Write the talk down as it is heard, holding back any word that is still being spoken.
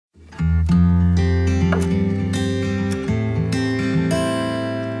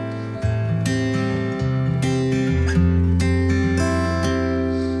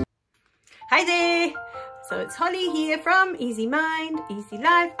Hi there. So it's Holly here from Easy Mind, Easy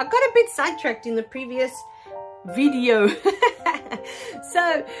Life. I got a bit sidetracked in the previous video.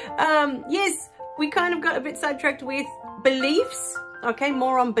 So yes, we kind of got a bit sidetracked with beliefs. Okay,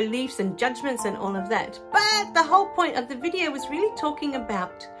 more on beliefs and judgments and all of that. But the whole point of the video was really talking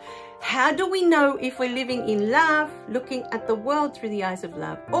about how do we know if we're living in love, looking at the world through the eyes of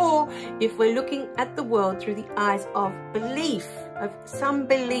love, or if we're looking at the world through the eyes of belief, of some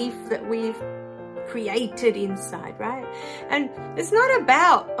belief that we've created inside, right? And it's not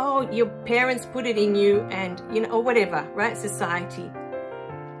about, oh, your parents put it in you and, you know, or whatever, right? Society.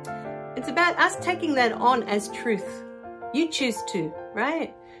 It's about us taking that on as truth. You choose to,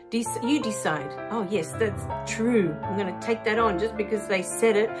 right? You decide, oh yes, that's true. I'm going to take that on just because they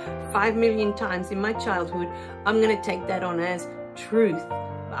said it 5 million times in my childhood. I'm going to take that on as truth.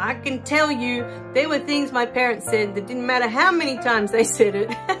 I can tell you there were things my parents said that didn't matter how many times they said it.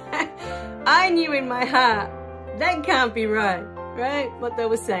 I knew in my heart, that can't be right, right? What they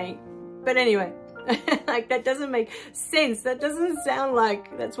were saying. But anyway, like that doesn't make sense. That doesn't sound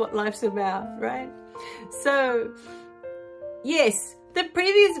like that's what life's about, right? So, yes. The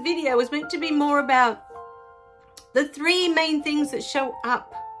previous video was meant to be more about the 3 main things that show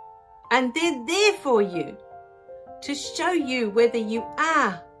up, and they're there for you to show you whether you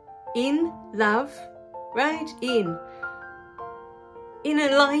are in love, right? In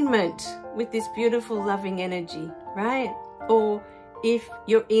alignment with this beautiful loving energy, right? Or if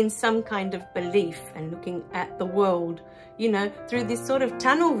you're in some kind of belief and looking at the world, you know, through this sort of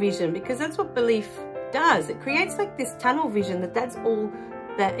tunnel vision, because that's what belief does. It creates like this tunnel vision that's all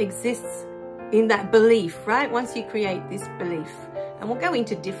that exists in that belief, right? Once you create this belief, and we'll go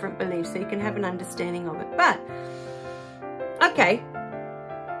into different beliefs so you can have an understanding of it. But okay,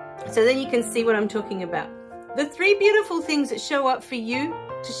 so then you can see what I'm talking about. The 3 beautiful things that show up for you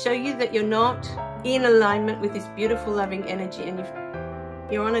to show you that you're not in alignment with this beautiful loving energy, and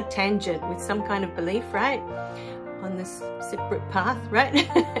you're on a tangent with some kind of belief, right? On this separate path, right?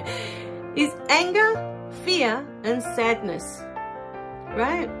 Is anger, fear, and sadness,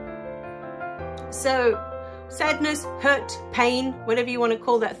 right? So sadness, hurt, pain, whatever you want to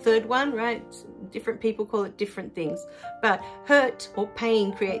call that third one, right? Different people call it different things. But hurt or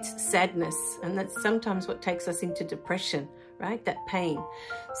pain creates sadness, and that's sometimes what takes us into depression, right? That pain.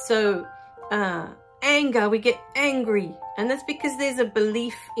 So anger, we get angry, and that's because there's a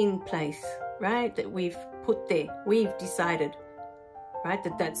belief in place, right? That we've put there, we've decided. Right,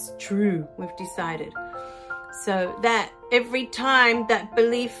 that's true, we've decided. So that every time that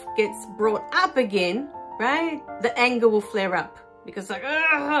belief gets brought up again, right, the anger will flare up, because like,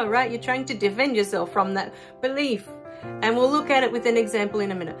 right, you're trying to defend yourself from that belief. And we'll look at it with an example in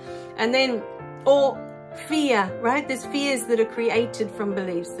a minute. And then, or fear, right, there's fears that are created from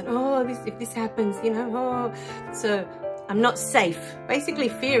beliefs that, oh, if this happens, you know, oh, so I'm not safe. Basically,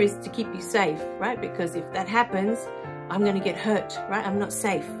 fear is to keep you safe, right? Because if that happens, I'm going to get hurt, right? I'm not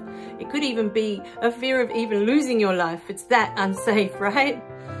safe. It could even be a fear of even losing your life. It's that unsafe, right?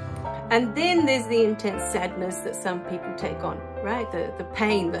 And then there's the intense sadness that some people take on, right? The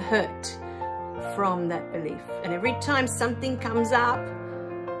pain, the hurt from that belief. And every time something comes up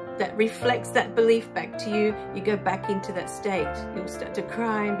that reflects that belief back to you, you go back into that state. You'll start to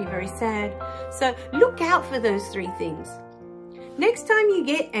cry and be very sad. So look out for those 3 things. Next time you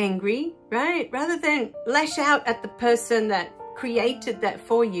get angry, right, rather than lash out at the person that created that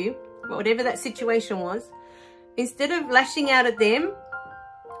for you, whatever that situation was, instead of lashing out at them,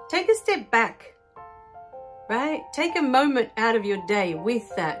 take a step back, right? Take a moment out of your day with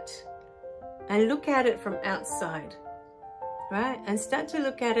that and look at it from outside, right? And start to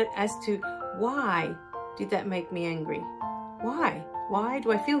look at it as to, why did that make me angry? Why? Why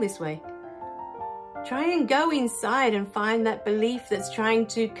do I feel this way? Try and go inside and find that belief that's trying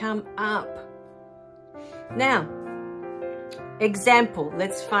to come up. Now, example.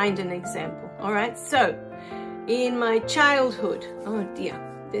 Let's find an example. All right. So, in my childhood, oh dear,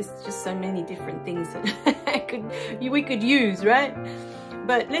 there's just so many different things that we could use, right?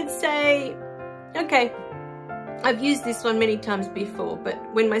 But let's say, okay, I've used this one many times before, but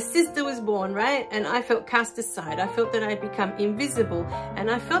when my sister was born, right, and I felt cast aside, I felt that I'd become invisible, and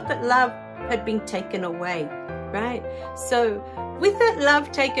I felt that love had been taken away, right? So with that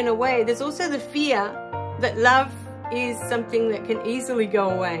love taken away, there's also the fear that love is something that can easily go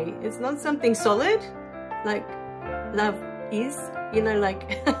away. It's not something solid, like love is, you know,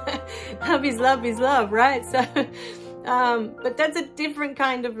 like love is love, right? So but that's a different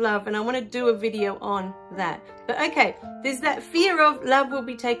kind of love, and I want to do a video on that. But okay, there's that fear of love will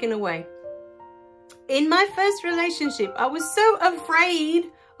be taken away. In my first relationship, I was so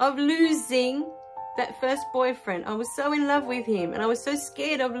afraid of losing that first boyfriend. I was so in love with him and I was so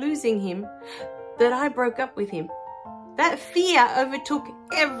scared of losing him that I broke up with him. That fear overtook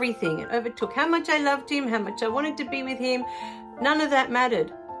everything. It overtook how much I loved him, how much I wanted to be with him. None of that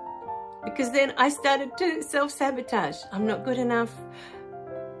mattered. Because then I started to self-sabotage. I'm not good enough.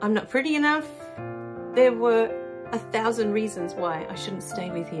 I'm not pretty enough. There were 1,000 reasons why I shouldn't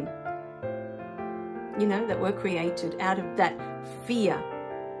stay with him. You know, that were created out of that fear.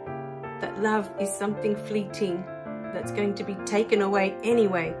 That love is something fleeting that's going to be taken away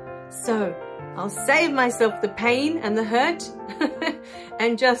anyway. So I'll save myself the pain and the hurt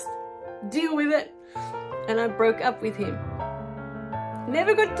and just deal with it. And I broke up with him.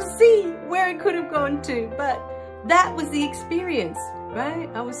 Never got to see where it could have gone to, but that was the experience, right?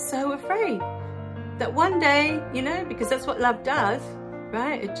 I was so afraid that one day, you know, because that's what love does,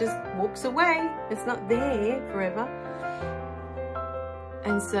 right? It just walks away. It's not there forever.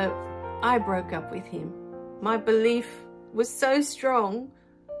 And so I broke up with him. My belief was so strong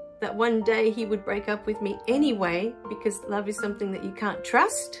that one day he would break up with me anyway, because love is something that you can't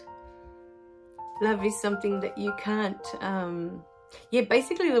trust. Love is something that you can't, yeah,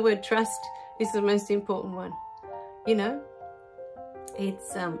 basically the word trust is the most important one. You know,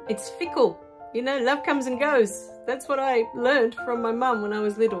 it's fickle. You know, love comes and goes. That's what I learned from my mum when I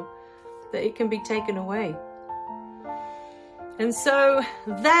was little, that it can be taken away. And so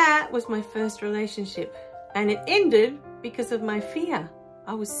that was my first relationship, and it ended because of my fear.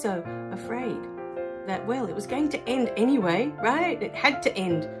 I was so afraid that, well, it was going to end anyway, right? It had to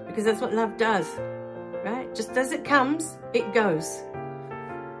end because that's what love does, right? Just as it comes, it goes.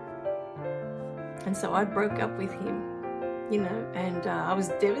 And so I broke up with him, you know, and I was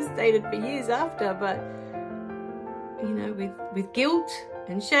devastated for years after, but, you know, with guilt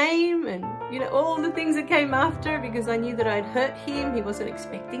and shame and, you know, all the things that came after, because I knew that I'd hurt him. He wasn't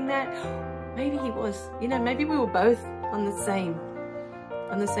expecting that. Maybe he was, you know, maybe we were both on the same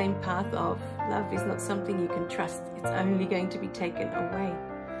path of love is not something you can trust. It's only going to be taken away.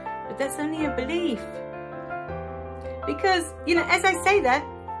 But that's only a belief. Because, you know, as I say that,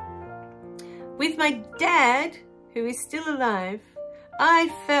 with my dad, who is still alive, I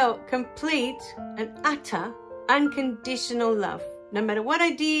felt complete and utter unconditional love. No matter what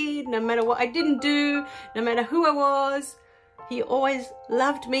I did, no matter what I didn't do, no matter who I was, he always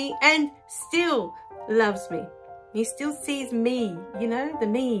loved me and still loves me. He still sees me, you know, the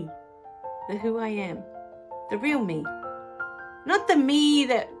me, the who I am, the real me. Not the me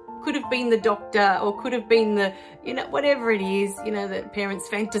that could have been the doctor or could have been the, you know, whatever it is, you know, that parents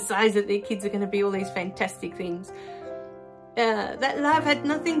fantasize that their kids are going to be all these fantastic things. That love had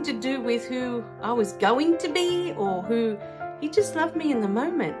nothing to do with who I was going to be or who. He just loved me in the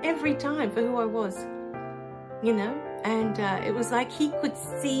moment, every time, for who I was, you know, and it was like he could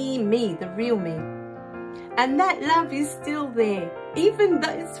see me, the real me. And that love is still there, even though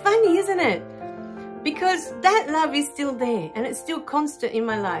it's funny, isn't it? Because that love is still there and it's still constant in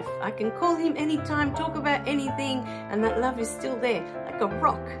my life. I can call him anytime, talk about anything, and that love is still there, like a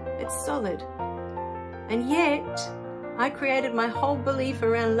rock. It's solid. And yet, I created my whole belief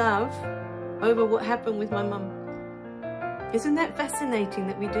around love over what happened with my mum. Isn't that fascinating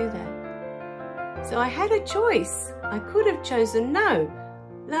that we do that? So I had a choice. I could have chosen no.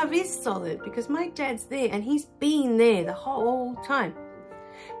 Love is solid because my dad's there and he's been there the whole time.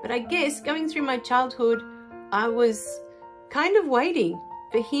 But I guess going through my childhood, I was kind of waiting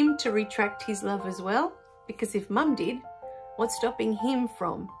for him to retract his love as well. Because if mum did, what's stopping him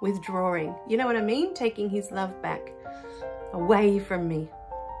from withdrawing? You know what I mean? Taking his love back away from me.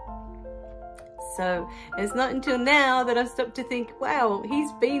 So it's not until now that I've stopped to think, wow,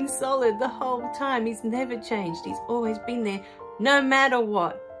 he's been solid the whole time. He's never changed. He's always been there, no matter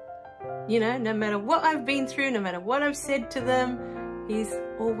what. You know, no matter what I've been through, no matter what I've said to them, he's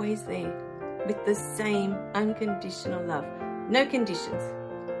always there with the same unconditional love. No conditions,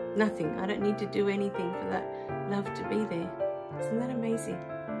 nothing. I don't need to do anything for that love to be there. Isn't that amazing?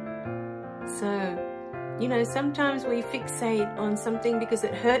 So, you know, sometimes we fixate on something because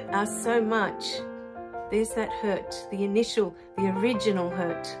it hurt us so much. There's that hurt, the initial, the original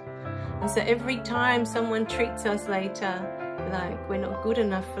hurt. And so every time someone treats us later like we're not good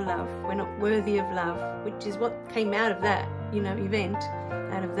enough for love, we're not worthy of love, which is what came out of that, you know, event,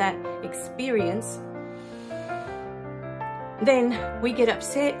 out of that experience, then we get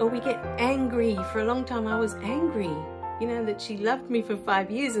upset or we get angry. For a long time I was angry. You know, that she loved me for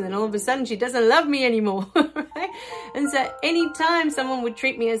 5 years and then all of a sudden she doesn't love me anymore, right? And so anytime someone would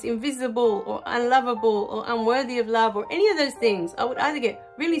treat me as invisible or unlovable or unworthy of love or any of those things, I would either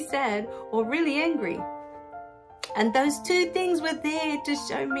get really sad or really angry. And those two things were there to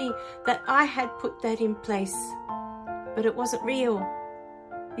show me that I had put that in place, but it wasn't real.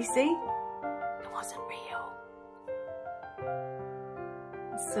 You see? It wasn't real.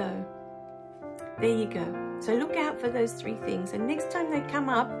 So, there you go. So look out for those three things. And next time they come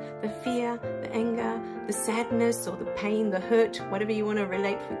up, the fear, the anger, the sadness, or the pain, the hurt, whatever you want to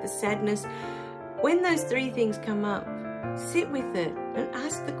relate with the sadness, when those three things come up, sit with it and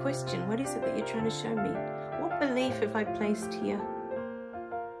ask the question, what is it that you're trying to show me? What belief have I placed here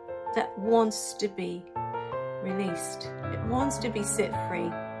that wants to be released? It wants to be set free.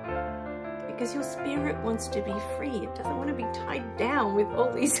 Because your spirit wants to be free. It doesn't want to be tied down with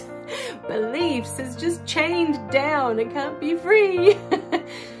all these beliefs. It's just chained down. It can't be free.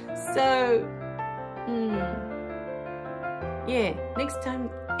 So, yeah, next time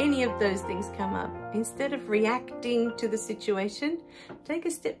any of those things come up, instead of reacting to the situation, take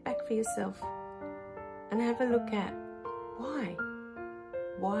a step back for yourself and have a look at why.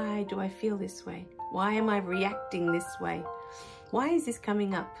 Why do I feel this way? Why am I reacting this way? Why is this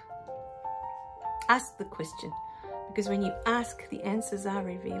coming up? Ask the question, because when you ask, the answers are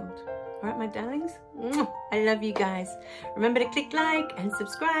revealed. All right, my darlings? I love you guys. Remember to click like and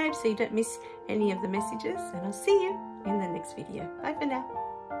subscribe so you don't miss any of the messages, and I'll see you in the next video. Bye for now.